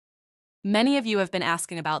Many of you have been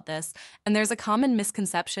asking about this, and there's a common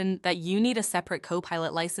misconception that you need a separate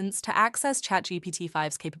Copilot license to access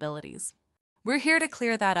ChatGPT-5's capabilities. We're here to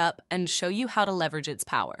clear that up and show you how to leverage its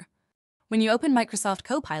power. When you open Microsoft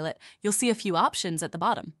Copilot, you'll see a few options at the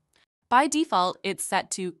bottom. By default, it's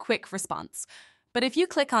set to Quick Response. But if you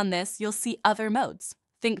click on this, you'll see other modes: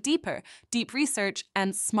 Think Deeper, Deep Research,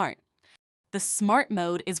 and Smart. The Smart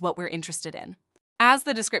mode is what we're interested in. As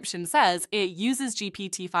the description says, it uses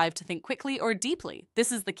GPT-5 to think quickly or deeply.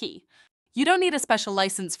 This is the key. You don't need a special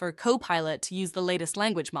license for Copilot to use the latest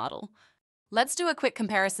language model. Let's do a quick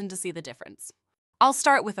comparison to see the difference. I'll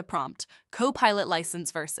start with a prompt: Copilot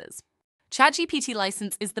license versus. ChatGPT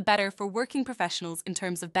license is the better for working professionals in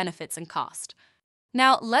terms of benefits and cost.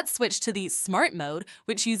 Now let's switch to the Smart mode,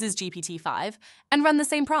 which uses GPT-5, and run the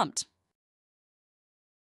same prompt.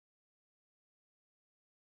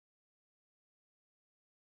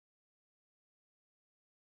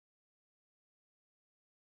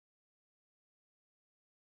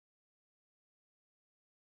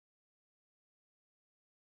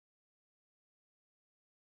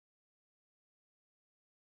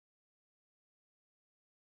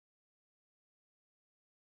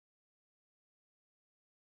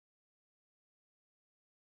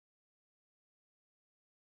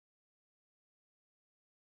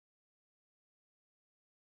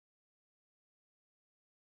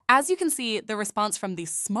 As you can see, the response from the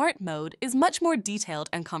Smart mode is much more detailed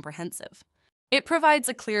and comprehensive. It provides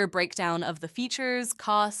a clear breakdown of the features,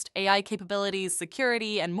 cost, AI capabilities,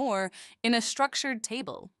 security, and more in a structured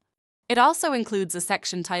table. It also includes a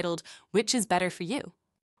section titled "Which is better for you?",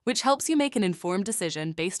 which helps you make an informed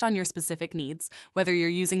decision based on your specific needs, whether you're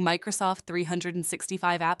using Microsoft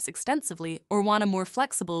 365 apps extensively or want a more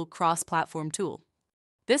flexible cross-platform tool.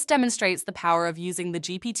 This demonstrates the power of using the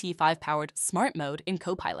GPT-5-powered Smart mode in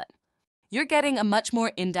Copilot. You're getting a much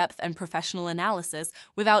more in-depth and professional analysis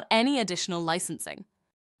without any additional licensing.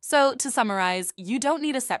 So, to summarize, you don't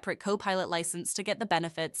need a separate Copilot license to get the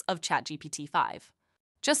benefits of ChatGPT-5.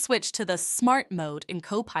 Just switch to the Smart mode in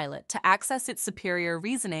Copilot to access its superior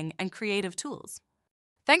reasoning and creative tools.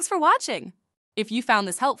 Thanks for watching! If you found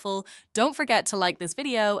this helpful, don't forget to like this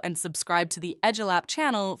video and subscribe to the EduLab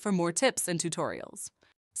channel for more tips and tutorials.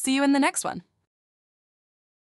 See you in the next one.